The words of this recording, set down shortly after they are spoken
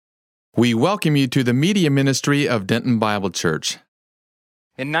We welcome you to the media ministry of Denton Bible Church.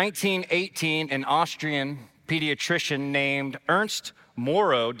 In 1918, an Austrian pediatrician named Ernst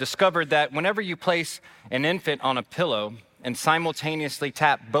Moro discovered that whenever you place an infant on a pillow and simultaneously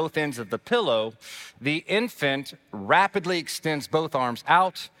tap both ends of the pillow, the infant rapidly extends both arms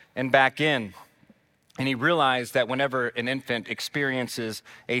out and back in. And he realized that whenever an infant experiences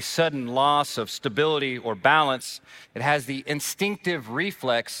a sudden loss of stability or balance, it has the instinctive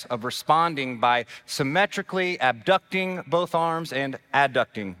reflex of responding by symmetrically abducting both arms and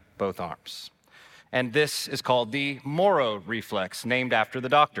adducting both arms. And this is called the Moro reflex, named after the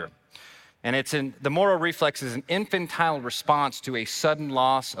doctor. And the Moro reflex is an infantile response to a sudden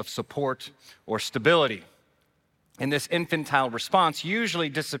loss of support or stability. And this infantile response usually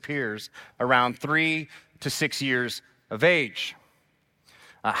disappears around 3 to 6 years of age.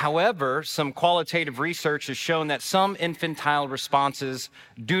 However, some qualitative research has shown that some infantile responses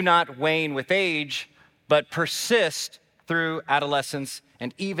do not wane with age, but persist through adolescence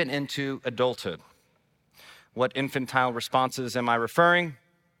and even into adulthood. What infantile responses am I referring?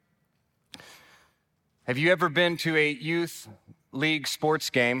 Have you ever been to a youth league sports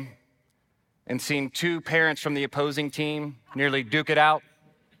game and seen two parents from the opposing team nearly duke it out?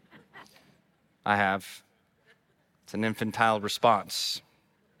 I have. It's an infantile response.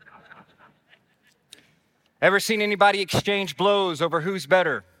 Ever seen anybody exchange blows over who's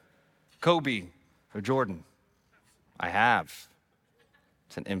better, Kobe or Jordan? I have.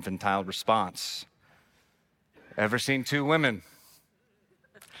 It's an infantile response. Ever seen two women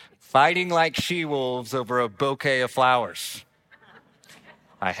fighting like she-wolves over a bouquet of flowers?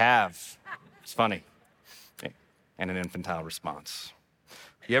 I have. It's funny. And an infantile response.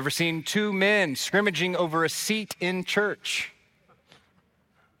 You ever seen two men scrimmaging over a seat in church?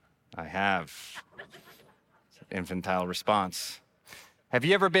 I have. It's an infantile response. Have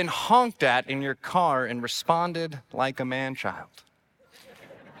you ever been honked at in your car and responded like a man-child?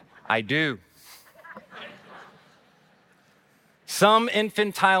 I do. Some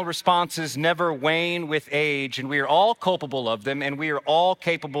infantile responses never wane with age, and we are all culpable of them, and we are all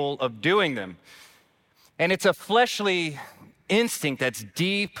capable of doing them. And it's a fleshly instinct that's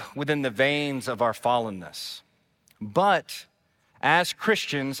deep within the veins of our fallenness. But as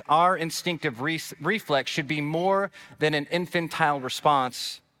Christians, our instinctive reflex should be more than an infantile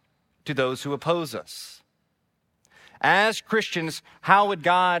response to those who oppose us. As Christians, how would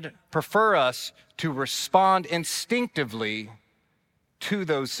God prefer us to respond instinctively to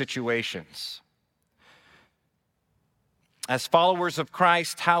those situations? As followers of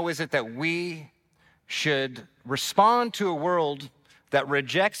Christ, how is it that we should respond to a world that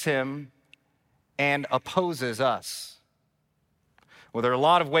rejects him and opposes us? Well, there are a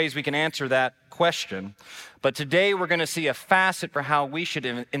lot of ways we can answer that question, but today we're going to see a facet for how we should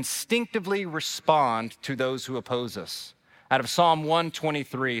instinctively respond to those who oppose us out of Psalm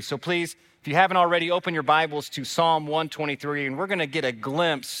 123. So please, if you haven't already, open your Bibles to Psalm 123, and we're going to get a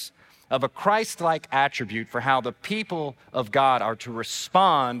glimpse of a Christ-like attribute for how the people of God are to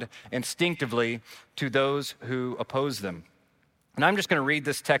respond instinctively to those who oppose them. And I'm just going to read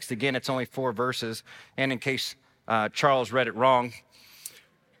this text again. It's only 4 verses, and in case Charles read it wrong.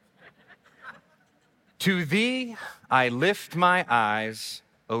 To thee I lift my eyes,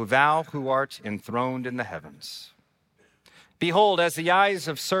 O thou who art enthroned in the heavens. Behold, as the eyes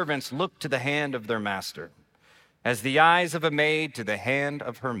of servants look to the hand of their master, as the eyes of a maid to the hand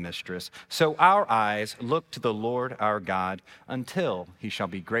of her mistress, so our eyes look to the Lord our God until he shall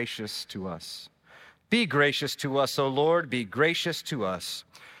be gracious to us. Be gracious to us, O Lord, be gracious to us,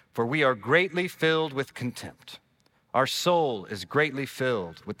 for we are greatly filled with contempt. Our soul is greatly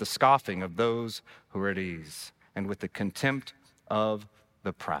filled with the scoffing of those who are at ease and with the contempt of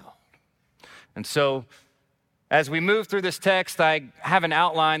the proud. And so, as we move through this text, I have an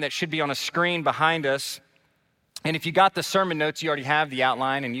outline that should be on a screen behind us. And if you got the sermon notes, you already have the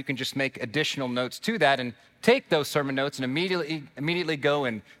outline, and you can just make additional notes to that and take those sermon notes and immediately go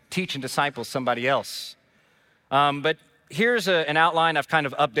and teach and disciple somebody else. But here's an outline. I've kind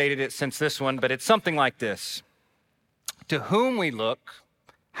of updated it since this one, but it's something like this. To whom we look,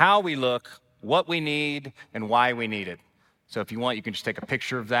 how we look, what we need, and why we need it. So if you want, you can just take a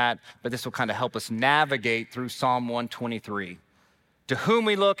picture of that, but this will kind of help us navigate through Psalm 123. To whom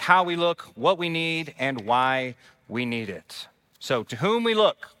we look, how we look, what we need, and why we need it. So to whom we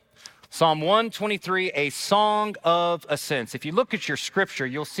look, Psalm 123, a song of ascents. If you look at your scripture,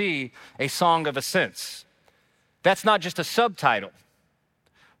 you'll see a song of ascents. That's not just a subtitle.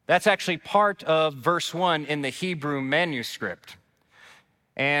 That's actually part of verse 1 in the Hebrew manuscript.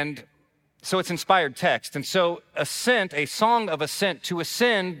 And so it's inspired text. And so ascent, a song of ascent, to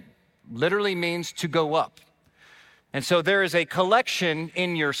ascend literally means to go up. And so there is a collection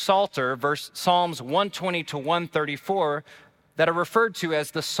in your Psalter, Psalms 120 to 134, that are referred to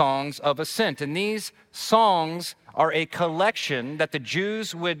as the Songs of Ascent. And these songs are a collection that the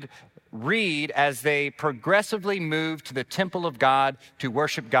Jews would read as they progressively moved to the temple of God to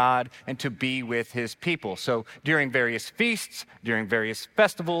worship God and to be with his people. So during various feasts, during various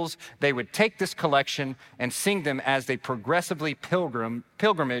festivals, they would take this collection and sing them as they progressively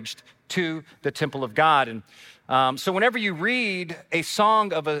pilgrimaged to the temple of God. And so whenever you read a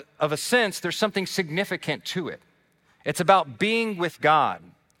song of ascents, there's something significant to it. It's about being with God.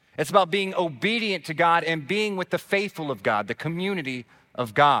 It's about being obedient to God and being with the faithful of God, the community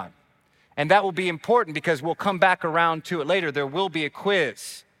of God. And that will be important because we'll come back around to it later. There will be a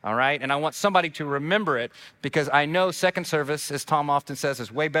quiz, all right? And I want somebody to remember it because I know second service, as Tom often says,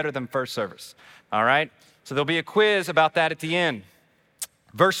 is way better than first service, all right? So there'll be a quiz about that at the end.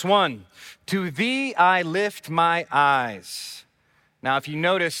 Verse 1, to thee I lift my eyes. Now, if you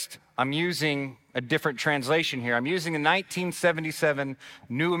noticed, I'm using a different translation here. I'm using the 1977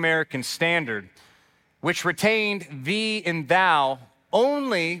 New American Standard, which retained thee and thou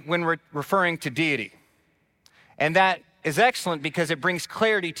only when we're referring to deity. And that is excellent because it brings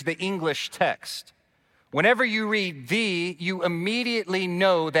clarity to the English text. Whenever you read thee, you immediately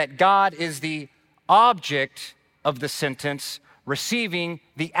know that God is the object of the sentence, receiving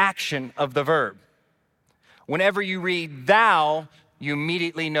the action of the verb. Whenever you read thou, you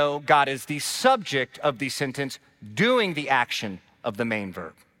immediately know God is the subject of the sentence, doing the action of the main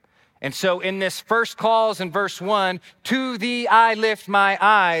verb. And so in this first clause in verse 1, to thee I lift my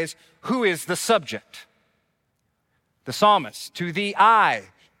eyes, who is the subject? The psalmist. To thee I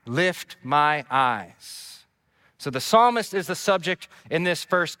lift my eyes. So the psalmist is the subject in this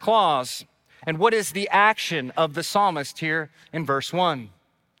first clause. And what is the action of the psalmist here in verse 1?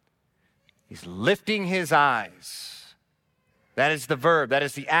 He's lifting his eyes. That is the verb. That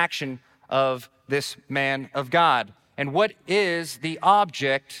is the action of this man of God. And what is the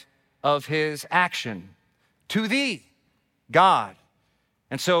object of his action? To thee, God.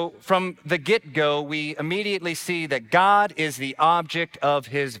 And so from the get-go, we immediately see that God is the object of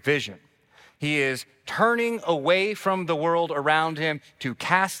his vision. He is turning away from the world around him to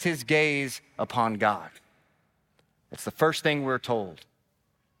cast his gaze upon God. That's the first thing we're told.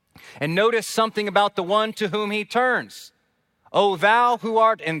 And notice something about the one to whom he turns. O thou who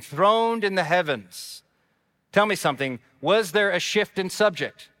art enthroned in the heavens. Tell me something. Was there a shift in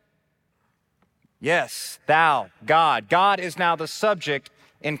subject? Yes, thou, God. God is now the subject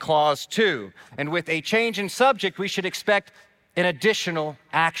in clause 2. And with a change in subject, we should expect an additional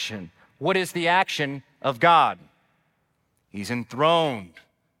action. What is the action of God? He's enthroned.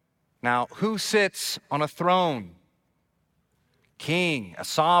 Now, who sits on a throne? King, a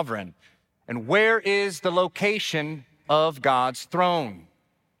sovereign. And where is the location of God's throne?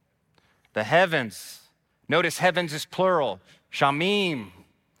 The heavens. Notice heavens is plural. Shamim.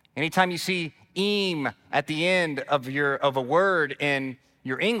 Anytime you see im at the end of a word in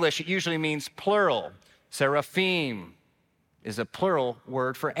your English, it usually means plural. Seraphim is a plural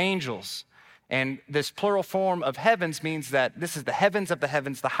word for angels. And this plural form of heavens means that this is the heavens of the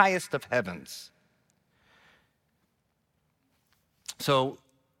heavens, the highest of heavens. So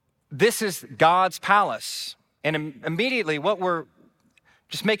this is God's palace. And immediately what we're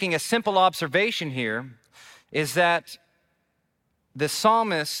just making a simple observation here is that the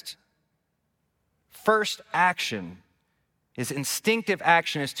psalmist first action, his instinctive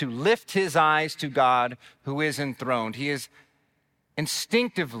action, is to lift his eyes to God who is enthroned. He is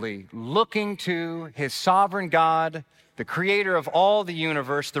instinctively looking to his sovereign God, the creator of all the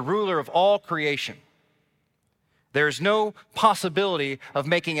universe, the ruler of all creation. There's no possibility of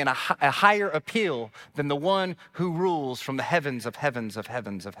making a higher appeal than the one who rules from the heavens of heavens of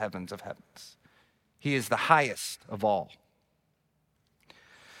heavens of heavens of heavens. He is the highest of all.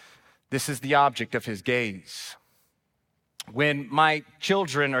 This is the object of his gaze. When my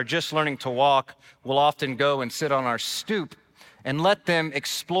children are just learning to walk, we'll often go and sit on our stoop and let them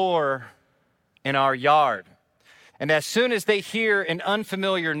explore in our yard. And as soon as they hear an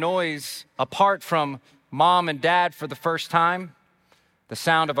unfamiliar noise apart from mom and dad for the first time, the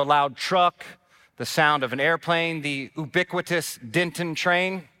sound of a loud truck, the sound of an airplane, the ubiquitous Denton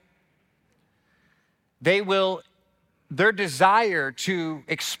train, their desire to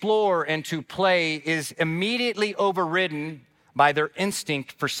explore and to play is immediately overridden by their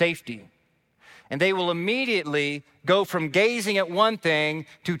instinct for safety. And they will immediately go from gazing at one thing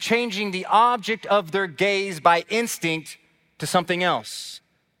to changing the object of their gaze by instinct to something else.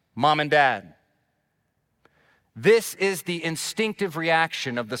 Mom and dad. This is the instinctive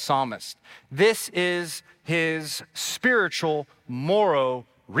reaction of the psalmist. This is his spiritual moro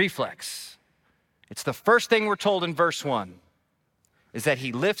reflex. It's the first thing we're told in verse 1, is that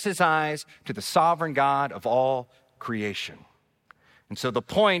he lifts his eyes to the sovereign God of all creation. And so the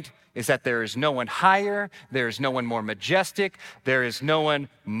point is that there is no one higher, there is no one more majestic, there is no one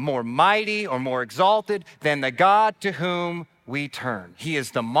more mighty or more exalted than the God to whom we turn. He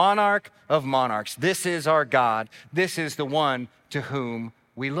is the monarch of monarchs. This is our God. This is the one to whom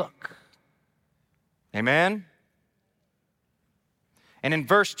we look. Amen? And in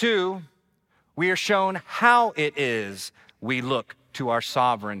verse 2, we are shown how it is we look to our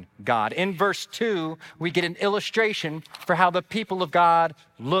sovereign God. In verse 2, we get an illustration for how the people of God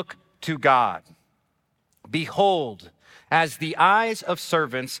look to God. Behold, as the eyes of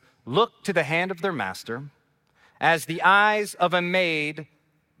servants look to the hand of their master, as the eyes of a maid,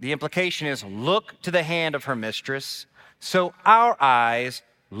 the implication is look to the hand of her mistress, so our eyes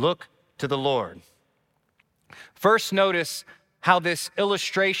look to the Lord. First, notice how this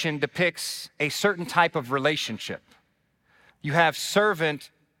illustration depicts a certain type of relationship. You have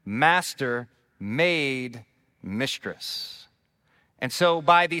servant, master, maid, mistress. And so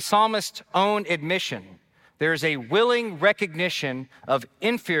by the psalmist's own admission, there is a willing recognition of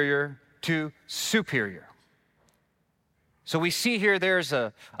inferior to superior. So we see here there's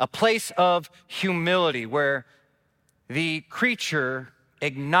a place of humility where the creature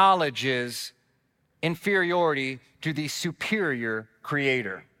acknowledges inferiority to the superior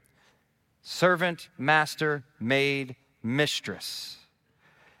creator. Servant, master, maid, mistress.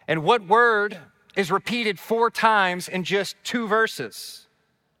 And what word is repeated 4 times in just 2 verses?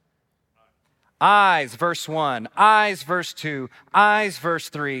 Eyes, verse 1, eyes, verse 2, eyes, verse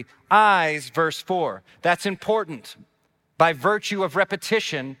 3, eyes, verse 4. That's important. By virtue of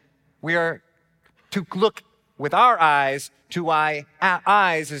repetition, we are to look with our eyes to why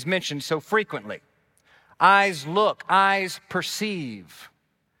eyes is mentioned so frequently. Eyes look, eyes perceive.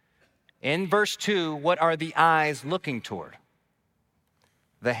 In verse 2, what are the eyes looking toward?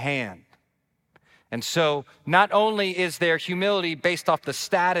 The hand. And so not only is there humility based off the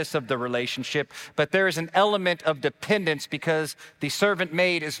status of the relationship, but there is an element of dependence because the servant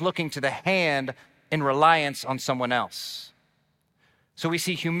maid is looking to the hand in reliance on someone else. So we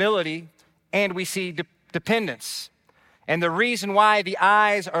see humility and we see dependence. And the reason why the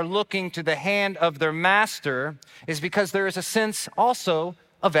eyes are looking to the hand of their master is because there is a sense also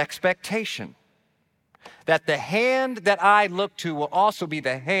of expectation. That the hand that I look to will also be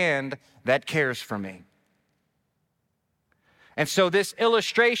the hand that cares for me. And so this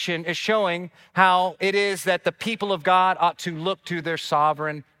illustration is showing how it is that the people of God ought to look to their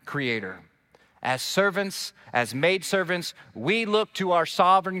sovereign creator. As servants, as maidservants, we look to our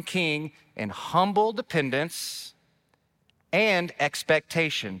sovereign king in humble dependence and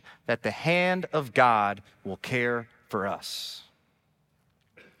expectation that the hand of God will care for us.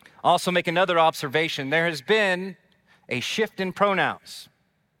 Also make another observation. There has been a shift in pronouns.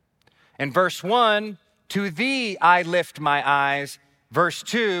 In verse 1, to thee I lift my eyes. Verse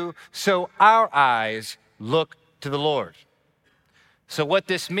 2, so our eyes look to the Lord. So what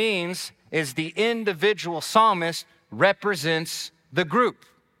this means is the individual psalmist represents the group.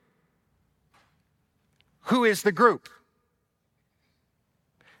 Who is the group?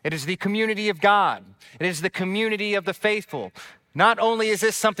 It is the community of God. It is the community of the faithful. Not only is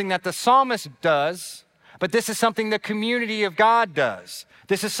this something that the psalmist does, but this is something the community of God does.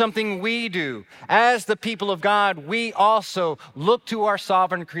 This is something we do. As the people of God, we also look to our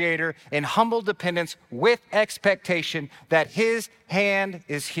sovereign creator in humble dependence with expectation that his hand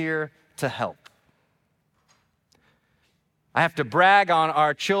is here to help. I have to brag on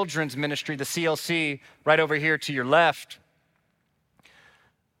our children's ministry, the CLC, right over here to your left.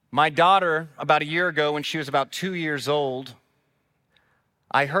 My daughter, about a year ago, when she was about 2 years old,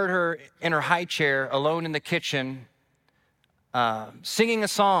 I heard her in her high chair, alone in the kitchen, singing a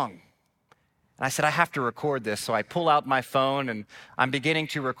song. And I said, I have to record this. So I pull out my phone and I'm beginning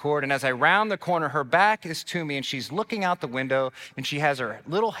to record. And as I round the corner, her back is to me and she's looking out the window and she has her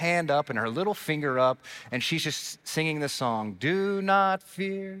little hand up and her little finger up and she's just singing the song. Do not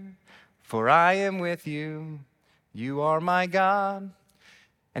fear, for I am with you. You are my God.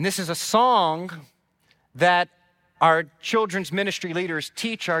 And this is a song that our children's ministry leaders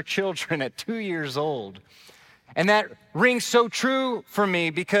teach our children at 2 years old. And that rings so true for me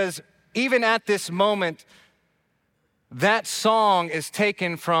because even at this moment, that song is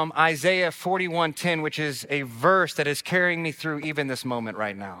taken from Isaiah 41:10, which is a verse that is carrying me through even this moment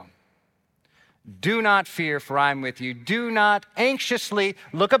right now. Do not fear, for I am with you. Do not anxiously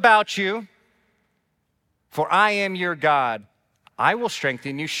look about you. For I am your God. I will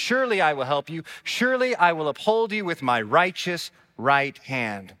strengthen you. Surely I will help you. Surely I will uphold you with my righteous right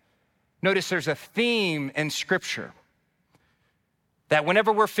hand. Notice there's a theme in Scripture that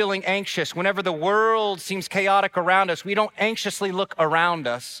whenever we're feeling anxious, whenever the world seems chaotic around us, we don't anxiously look around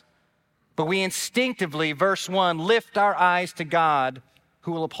us, but we instinctively, verse 1, lift our eyes to God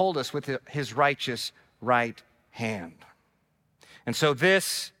who will uphold us with his righteous right hand. And so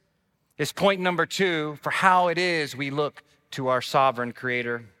this is point number 2 for how it is we look to our sovereign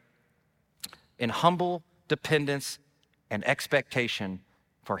Creator in humble dependence and expectation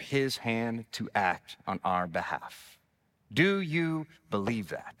for his hand to act on our behalf. Do you believe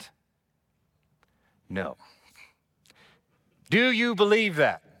that? No. Do you believe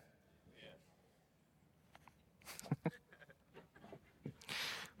that?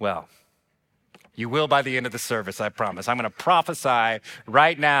 Well, you will by the end of the service, I promise. I'm going to prophesy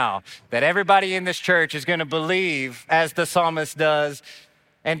right now that everybody in this church is going to believe as the psalmist does.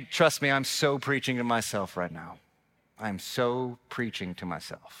 And trust me, I'm so preaching to myself right now. I'm so preaching to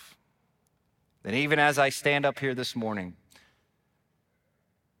myself that even as I stand up here this morning,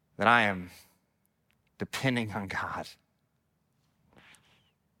 that I am depending on God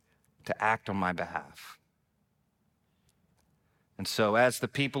to act on my behalf. And so as the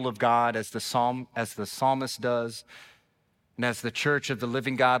people of God, as the psalmist does, and as the church of the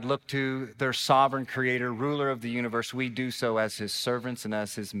living God look to their sovereign Creator, ruler of the universe, we do so as his servants and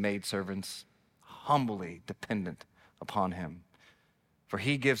as his maidservants, humbly dependent upon him. For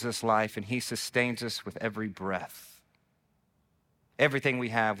he gives us life and he sustains us with every breath. Everything we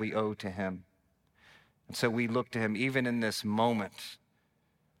have, we owe to him. And so we look to him even in this moment,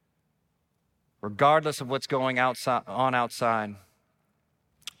 regardless of what's going on outside.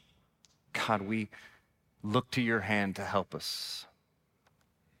 God, we look to your hand to help us.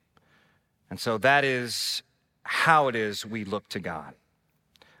 And so that is how it is we look to God.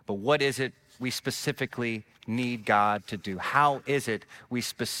 But what is it we specifically need God to do? How is it we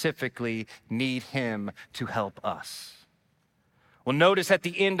specifically need him to help us? Well, notice at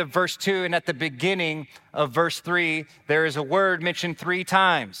the end of verse 2 and at the beginning of verse 3, there is a word mentioned 3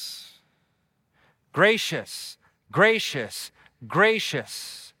 times. Gracious, gracious,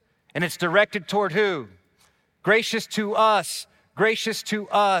 gracious. And it's directed toward who? Gracious to us, gracious to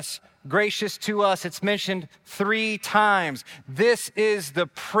us, gracious to us. It's mentioned 3 times. This is the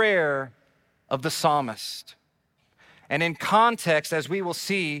prayer of the psalmist. And in context, as we will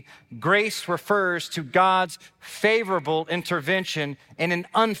see, grace refers to God's favorable intervention in an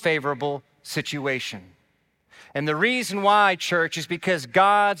unfavorable situation. And the reason why, church, is because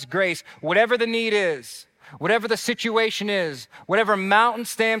God's grace, whatever the need is, whatever the situation is, whatever mountain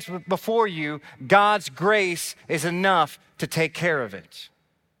stands before you, God's grace is enough to take care of it.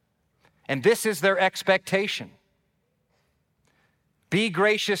 And this is their expectation. Be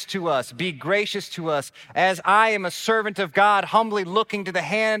gracious to us, be gracious to us, as I am a servant of God, humbly looking to the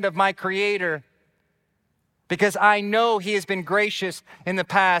hand of my Creator, because I know he has been gracious in the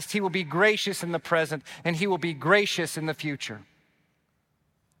past, he will be gracious in the present, and he will be gracious in the future.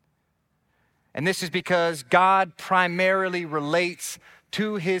 And this is because God primarily relates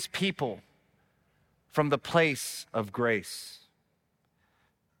to his people from the place of grace.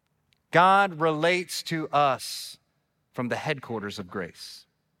 God relates to us from the headquarters of grace.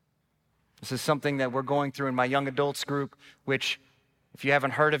 This is something that we're going through in my young adults group, which, if you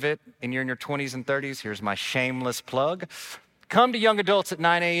haven't heard of it and you're in your 20s and 30s, here's my shameless plug. Come to young adults at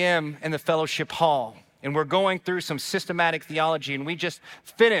 9 a.m. in the fellowship hall. And we're going through some systematic theology, and we just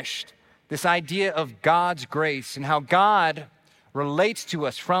finished this idea of God's grace and how God relates to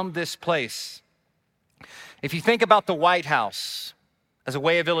us from this place. If you think about the White House as a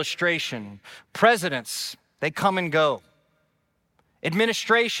way of illustration, presidents, they come and go.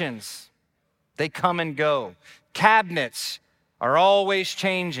 Administrations, they come and go. Cabinets are always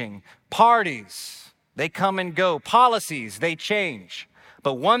changing. Parties, they come and go. Policies, they change.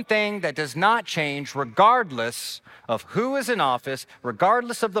 But one thing that does not change, regardless of who is in office,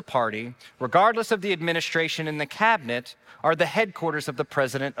 regardless of the party, regardless of the administration and the cabinet, are the headquarters of the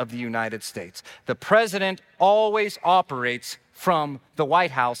President of the United States. The President always operates from the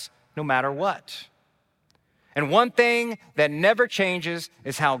White House, no matter what. And one thing that never changes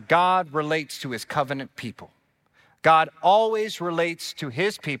is how God relates to his covenant people. God always relates to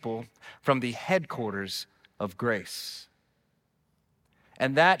his people from the headquarters of grace.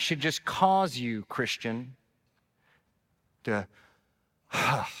 And that should just cause you, Christian, to,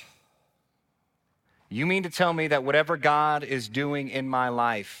 you mean to tell me that whatever God is doing in my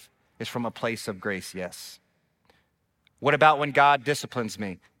life is from a place of grace? Yes. What about when God disciplines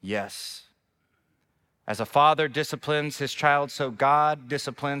me? Yes. As a father disciplines his child, so God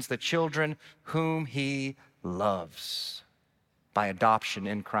disciplines the children whom he loves by adoption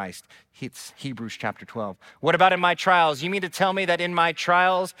in Christ. It's Hebrews chapter 12. What about in my trials? You mean to tell me that in my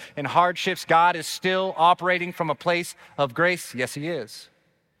trials and hardships, God is still operating from a place of grace? Yes, he is.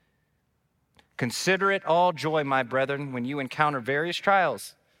 Consider it all joy, my brethren, when you encounter various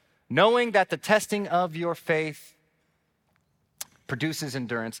trials, knowing that the testing of your faith produces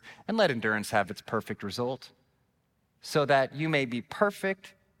endurance, and let endurance have its perfect result, so that you may be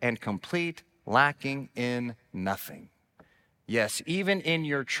perfect and complete, lacking in nothing. Yes, even in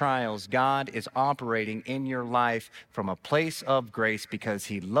your trials, God is operating in your life from a place of grace because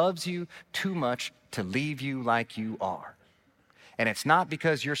he loves you too much to leave you like you are. And it's not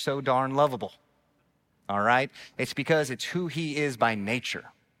because you're so darn lovable, all right? It's because it's who he is by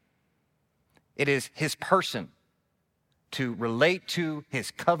nature. It is his person to relate to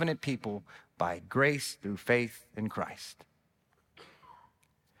his covenant people by grace through faith in Christ.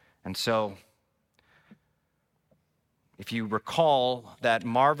 And so, if you recall that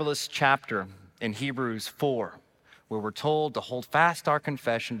marvelous chapter in Hebrews 4, where we're told to hold fast our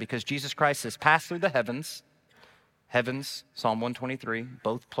confession because Jesus Christ has passed through the heavens, Psalm 123,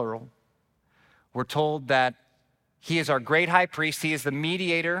 both plural. We're told that he is our great high priest. He is the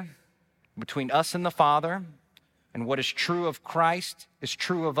mediator between us and the Father. And what is true of Christ is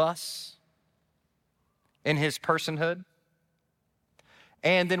true of us in his personhood.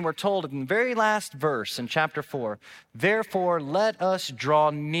 And then we're told in the very last verse in chapter 4, therefore let us draw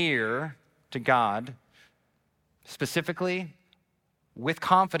near to God, specifically with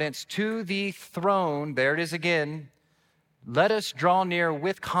confidence to the throne. There it is again. Let us draw near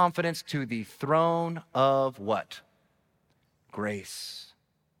with confidence to the throne of what? Grace.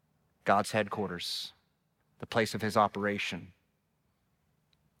 God's headquarters, the place of his operation,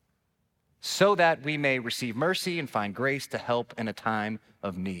 so that we may receive mercy and find grace to help in a time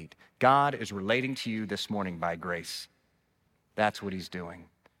of need. God is relating to you this morning by grace. That's what he's doing.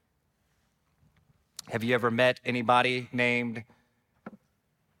 Have you ever met anybody named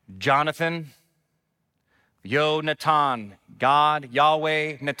Jonathan? Natan, God,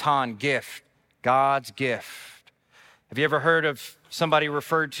 Yahweh, Natan, gift, God's gift. Have you ever heard of somebody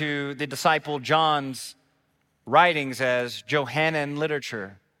referred to the disciple John's writings as Johannine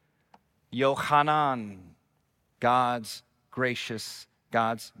literature? Yohanan, God's gracious,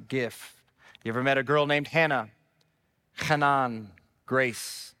 God's gift. You ever met a girl named Hannah? Hanan,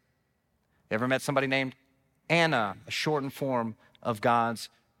 grace. You ever met somebody named Anna, a shortened form of God's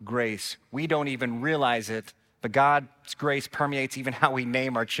grace? We don't even realize it, but God's grace permeates even how we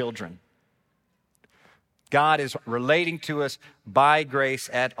name our children. God is relating to us by grace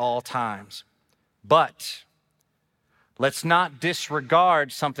at all times. But let's not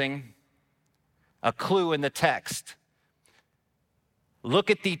disregard something, a clue in the text. Look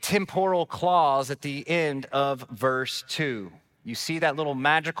at the temporal clause at the end of verse 2. You see that little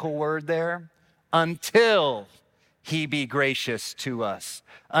magical word there? Until he be gracious to us.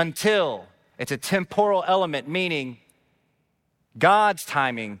 Until. It's a temporal element, meaning God's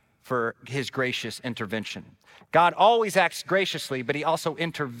timing for his gracious intervention. God always acts graciously, but he also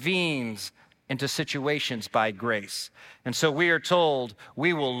intervenes into situations by grace. And so we are told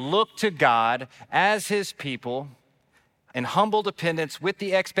we will look to God as his people in humble dependence with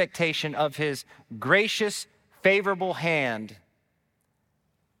the expectation of his gracious, favorable hand.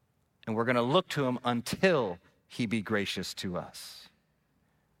 And we're going to look to him until he be gracious to us.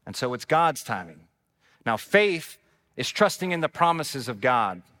 And so it's God's timing. Now, faith is trusting in the promises of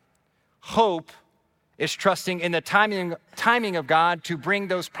God. Hope is trusting in the timing of God to bring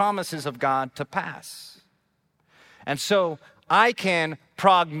those promises of God to pass. And so I can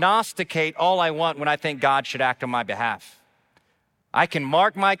prognosticate all I want when I think God should act on my behalf. I can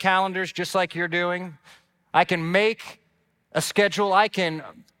mark my calendars just like you're doing. I can make a schedule. I can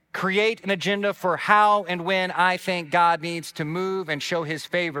create an agenda for how and when I think God needs to move and show his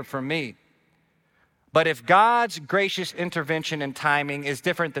favor for me. But if God's gracious intervention and timing is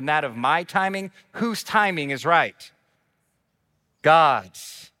different than that of my timing, whose timing is right?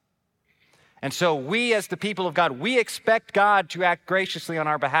 God's. And so we as the people of God, we expect God to act graciously on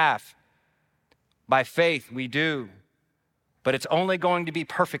our behalf. By faith, we do. But it's only going to be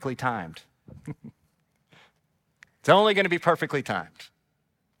perfectly timed. It's only going to be perfectly timed.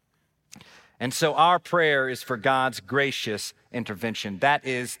 And so our prayer is for God's gracious intervention. That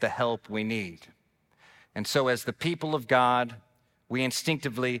is the help we need. And so as the people of God, we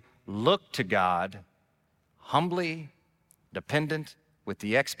instinctively look to God, humbly, dependent, with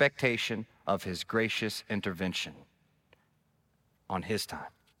the expectation of his gracious intervention on his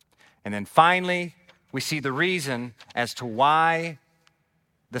time. And then finally, we see the reason as to why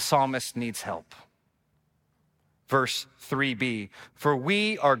the psalmist needs help. Verse 3b, for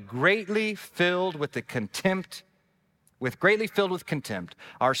we are greatly filled with contempt.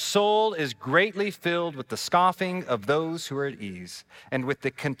 Our soul is greatly filled with the scoffing of those who are at ease and with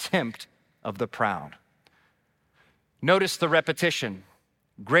the contempt of the proud. Notice the repetition.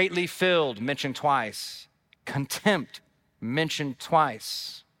 Greatly filled, mentioned twice. Contempt, mentioned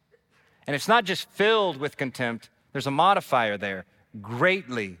twice. And it's not just filled with contempt, there's a modifier there.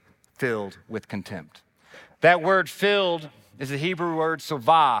 Greatly filled with contempt. That word filled is the Hebrew word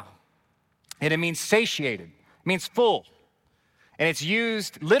sovah, and it means satiated, it means full. And it's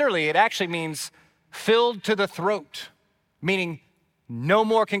used, literally, it actually means filled to the throat, meaning no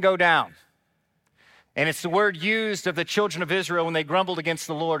more can go down. And it's the word used of the children of Israel when they grumbled against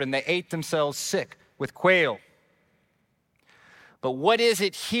the Lord and they ate themselves sick with quail. But what is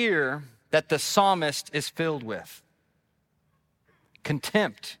it here that the psalmist is filled with?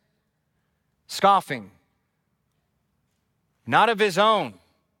 Contempt, scoffing, not of his own,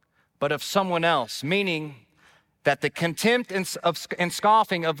 but of someone else, meaning that the contempt and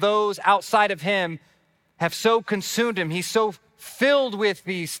scoffing of those outside of him have so consumed him. He's so filled with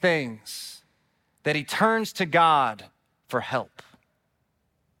these things that he turns to God for help.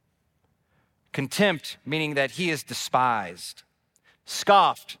 Contempt, meaning that he is despised.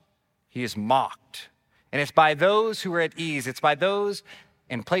 Scoffed, he is mocked. And it's by those who are at ease. It's by those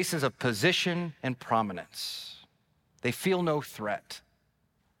in places of position and prominence. They feel no threat.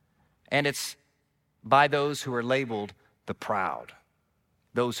 And it's by those who are labeled the proud,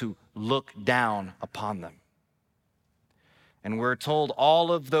 those who look down upon them. And we're told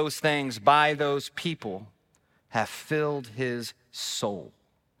all of those things by those people have filled his soul.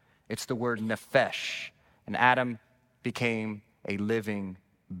 It's the word nephesh, and Adam became a living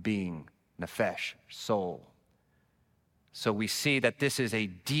being, nephesh, soul. So we see that this is a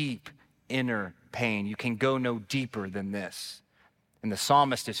deep inner pain. You can go no deeper than this. And the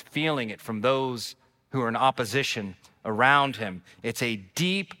psalmist is feeling it from those who are in opposition around him. It's a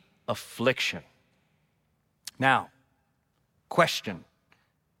deep affliction. Now, question.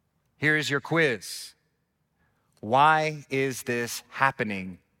 Here is your quiz. Why is this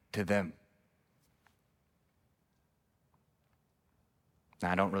happening to them?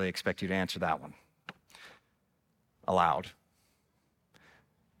 Now, I don't really expect you to answer that one aloud.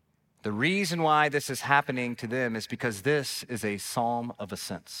 The reason why this is happening to them is because this is a psalm of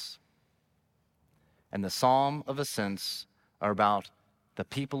ascents. And the psalm of ascents are about the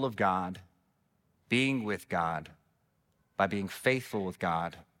people of God being with God by being faithful with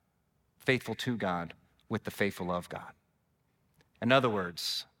God, faithful to God, with the faithful of God. In other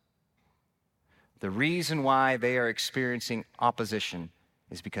words, the reason why they are experiencing opposition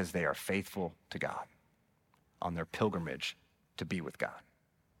is because they are faithful to God on their pilgrimage to be with God.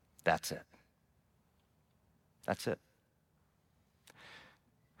 That's it. That's it.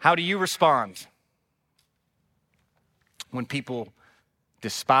 How do you respond when people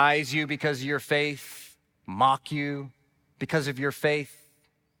despise you because of your faith, mock you because of your faith?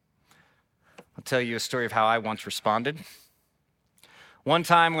 I'll tell you a story of how I once responded. One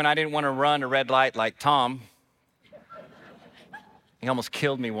time when I didn't want to run a red light like Tom, he almost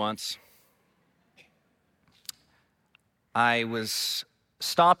killed me once. I was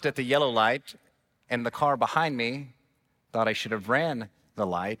stopped at the yellow light, and the car behind me thought I should have ran the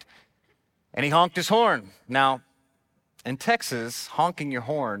light, and he honked his horn. Now, in Texas, honking your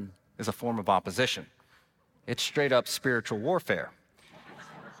horn is a form of opposition. It's straight up spiritual warfare.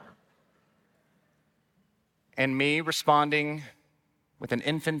 And me responding with an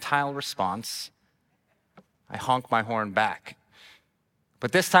infantile response, I honked my horn back.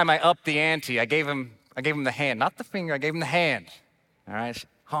 But this time I upped the ante. I gave him the hand, not the finger, I gave him the hand. All right,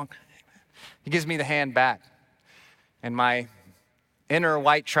 honk. He gives me the hand back. And my inner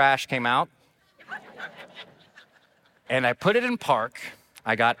white trash came out. And I put it in park.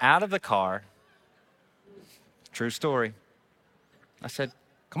 I got out of the car. True story. I said,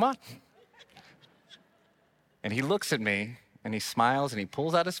 come on. And he looks at me and he smiles and he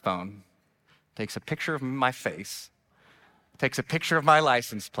pulls out his phone, takes a picture of my face, takes a picture of my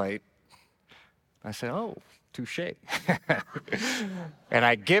license plate. I said, oh, touche. And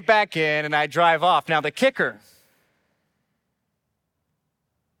I get back in and I drive off. Now the kicker,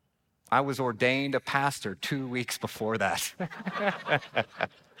 I was ordained a pastor 2 weeks before that.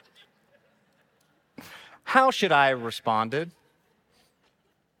 How should I have responded?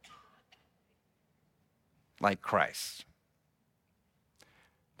 Like Christ.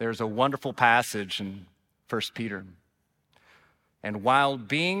 There's a wonderful passage in 1 Peter and while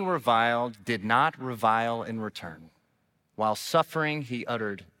being reviled, did not revile in return. While suffering, he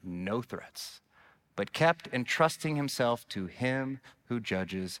uttered no threats, but kept entrusting himself to him who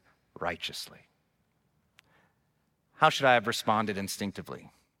judges righteously. How should I have responded instinctively?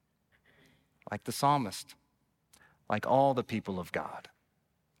 Like the psalmist, like all the people of God,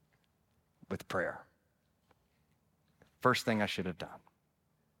 with prayer. First thing I should have done.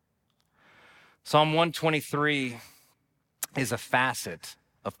 Psalm 123 is a facet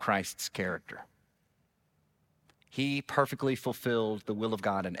of Christ's character. He perfectly fulfilled the will of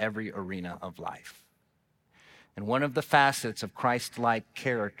God in every arena of life. And one of the facets of Christ-like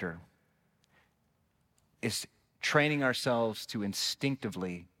character is training ourselves to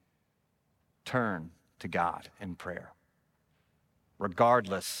instinctively turn to God in prayer,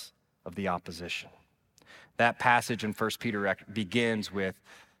 regardless of the opposition. That passage in 1 Peter begins with,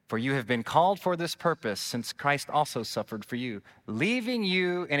 "For you have been called for this purpose, since Christ also suffered for you, leaving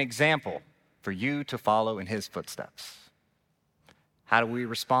you an example for you to follow in his footsteps." How do we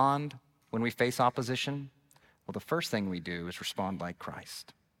respond when we face opposition? Well, the first thing we do is respond like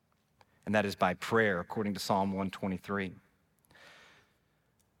Christ, and that is by prayer, according to Psalm 123.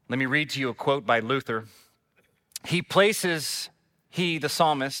 Let me read to you a quote by Luther. The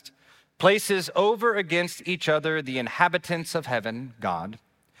psalmist, places over against each other the inhabitants of heaven, God,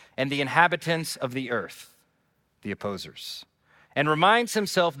 and the inhabitants of the earth, the opposers, and reminds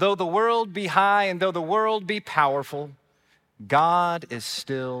himself, though the world be high and though the world be powerful, God is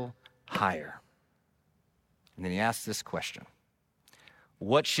still higher. And then he asks this question: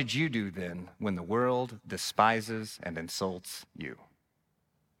 what should you do then when the world despises and insults you?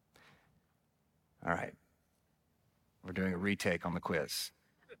 All right, we're doing a retake on the quiz.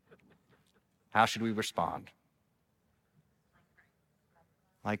 How should we respond?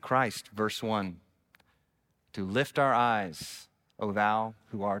 Like Christ, verse 1, to lift our eyes, O thou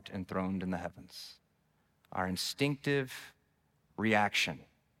who art enthroned in the heavens. Our instinctive reaction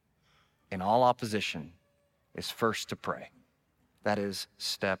in all opposition is first to pray. That is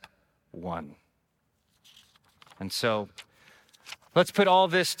step one. And so let's put all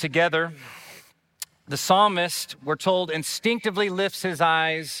this together. The psalmist, we're told, instinctively lifts his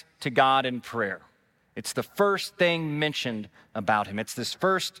eyes to God in prayer. It's the first thing mentioned about him. It's this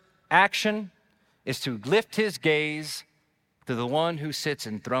first action is to lift his gaze to the one who sits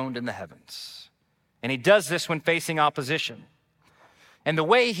enthroned in the heavens. And he does this when facing opposition. And the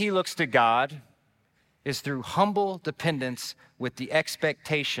way he looks to God is through humble dependence with the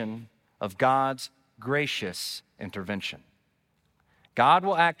expectation of God's gracious intervention. God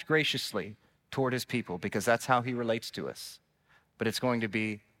will act graciously toward his people because that's how he relates to us. But it's going to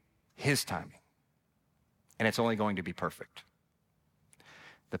be his timing, and it's only going to be perfect.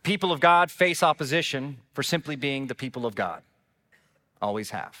 The people of God face opposition for simply being the people of God. Always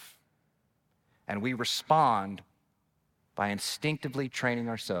have. And we respond by instinctively training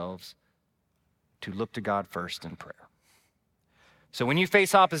ourselves to look to God first in prayer. So when you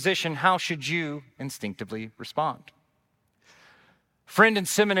face opposition, how should you instinctively respond? A friend in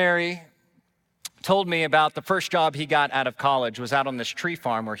seminary told me about the first job he got out of college was out on this tree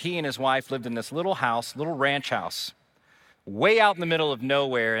farm where he and his wife lived in this little house, little ranch house, way out in the middle of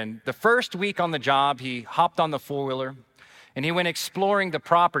nowhere. And the first week on the job, he hopped on the four-wheeler and he went exploring the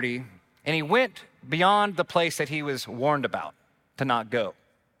property, and he went beyond the place that he was warned about to not go.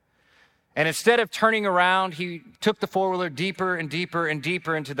 And instead of turning around, he took the four-wheeler deeper and deeper and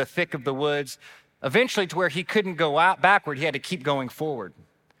deeper into the thick of the woods, eventually to where he couldn't go out backward. He had to keep going forward.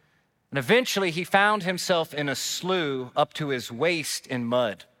 And eventually he found himself in a slough up to his waist in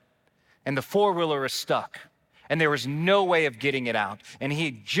mud. And the four-wheeler was stuck. And there was no way of getting it out. And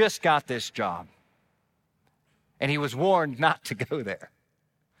he just got this job. And he was warned not to go there.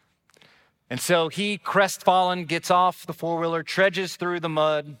 And so he, crestfallen, gets off the four-wheeler, trudges through the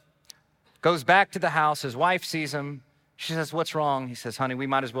mud, goes back to the house. His wife sees him. She says, "What's wrong?" He says, "Honey, we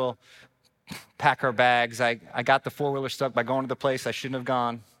might as well pack our bags. I got the four-wheeler stuck by going to the place I shouldn't have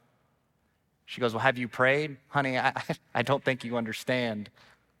gone." She goes, "Well, have you prayed?" "Honey, I don't think you understand.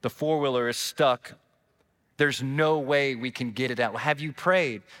 The four-wheeler is stuck. There's no way we can get it out." "Well, have you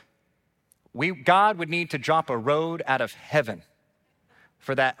prayed?" God would need to drop a road out of heaven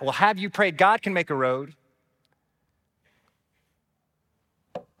for that. "Well, have you prayed?" God can make a road.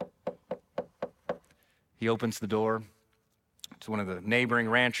 He opens the door to one of the neighboring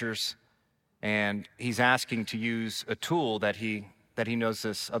ranchers, and he's asking to use a tool that he knows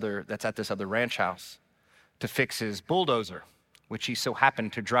that's at this other ranch house to fix his bulldozer, which he so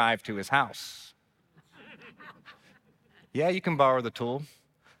happened to drive to his house. "Yeah, you can borrow the tool.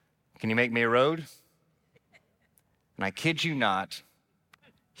 Can you make me a road?" And I kid you not,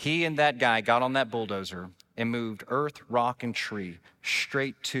 he and that guy got on that bulldozer and moved earth, rock, and tree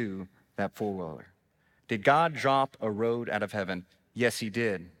straight to that four-wheeler. Did God drop a road out of heaven? Yes, he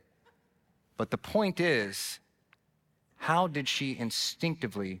did. But the point is, how did she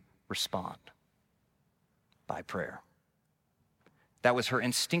instinctively respond? By prayer. That was her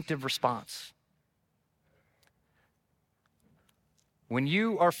instinctive response. When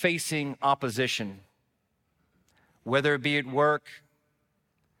you are facing opposition, whether it be at work,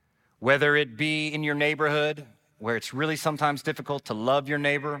 whether it be in your neighborhood, where it's really sometimes difficult to love your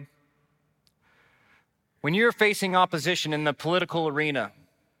neighbor, when you're facing opposition in the political arena,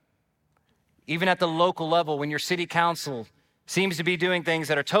 even at the local level, when your city council seems to be doing things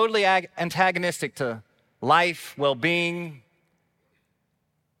that are totally antagonistic to life, well-being,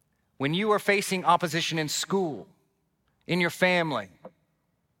 when you are facing opposition in school, in your family,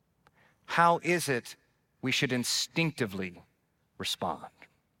 how is it we should instinctively respond?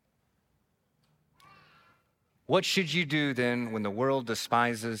 What should you do then when the world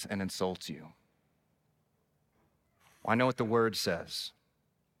despises and insults you? Well, I know what the word says.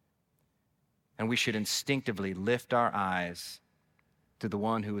 And we should instinctively lift our eyes to the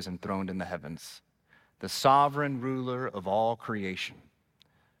one who is enthroned in the heavens, the sovereign ruler of all creation,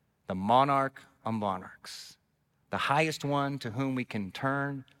 the monarch of monarchs, the highest one to whom we can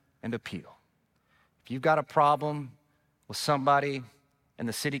turn and appeal. If you've got a problem with somebody in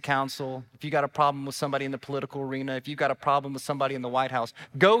the city council, if you've got a problem with somebody in the political arena, if you've got a problem with somebody in the White House,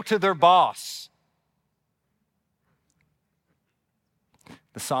 go to their boss,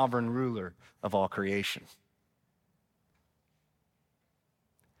 the sovereign ruler of all creation.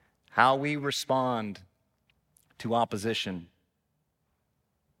 How we respond to opposition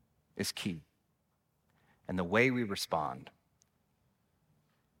is key. And the way we respond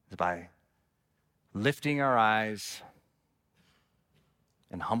is by lifting our eyes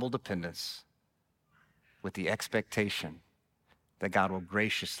in humble dependence with the expectation that God will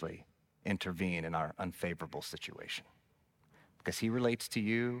graciously intervene in our unfavorable situation. Because he relates to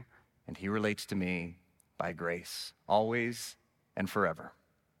you and he relates to me by grace, always and forever.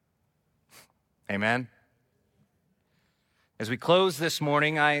 Amen? As we close this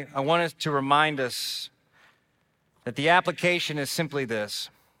morning, I wanted to remind us that the application is simply this: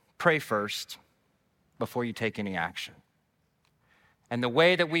 pray first before you take any action. And the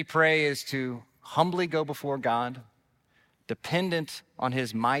way that we pray is to humbly go before God, dependent on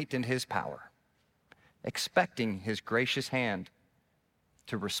his might and his power, expecting his gracious hand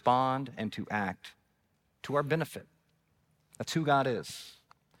to respond and to act to our benefit. That's who God is.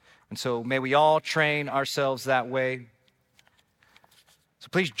 And so may we all train ourselves that way. So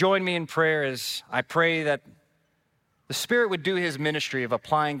please join me in prayer as I pray that the Spirit would do his ministry of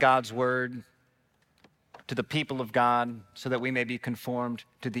applying God's word to the people of God so that we may be conformed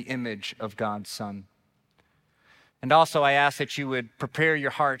to the image of God's Son. And also I ask that you would prepare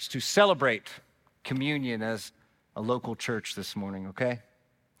your hearts to celebrate communion as a local church this morning, okay?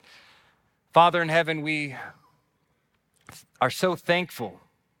 Father in heaven, we are so thankful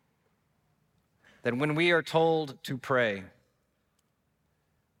that when we are told to pray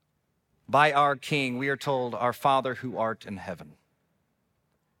by our King, we are told, "Our Father who art in heaven,"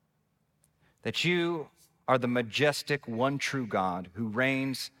 that you are the majestic one true God who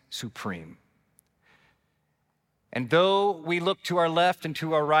reigns supreme. And though we look to our left and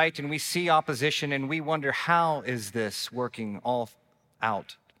to our right and we see opposition and we wonder, how is this working all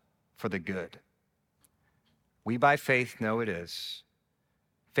out for the good? We by faith know it is.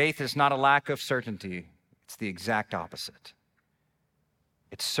 Faith is not a lack of certainty, it's the exact opposite.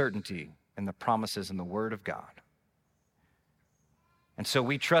 It's certainty in the promises in the Word of God. And so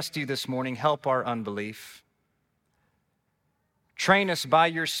we trust you this morning. Help our unbelief. Train us by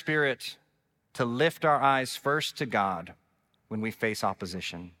your Spirit to lift our eyes first to God when we face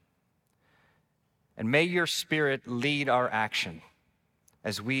opposition. And may your Spirit lead our action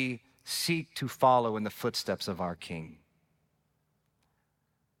as we seek to follow in the footsteps of our King.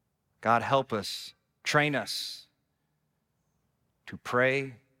 God, help us, train us to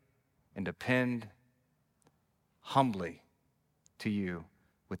pray and depend humbly to you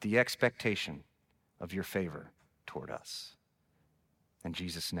with the expectation of your favor toward us. In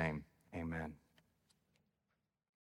Jesus' name, amen.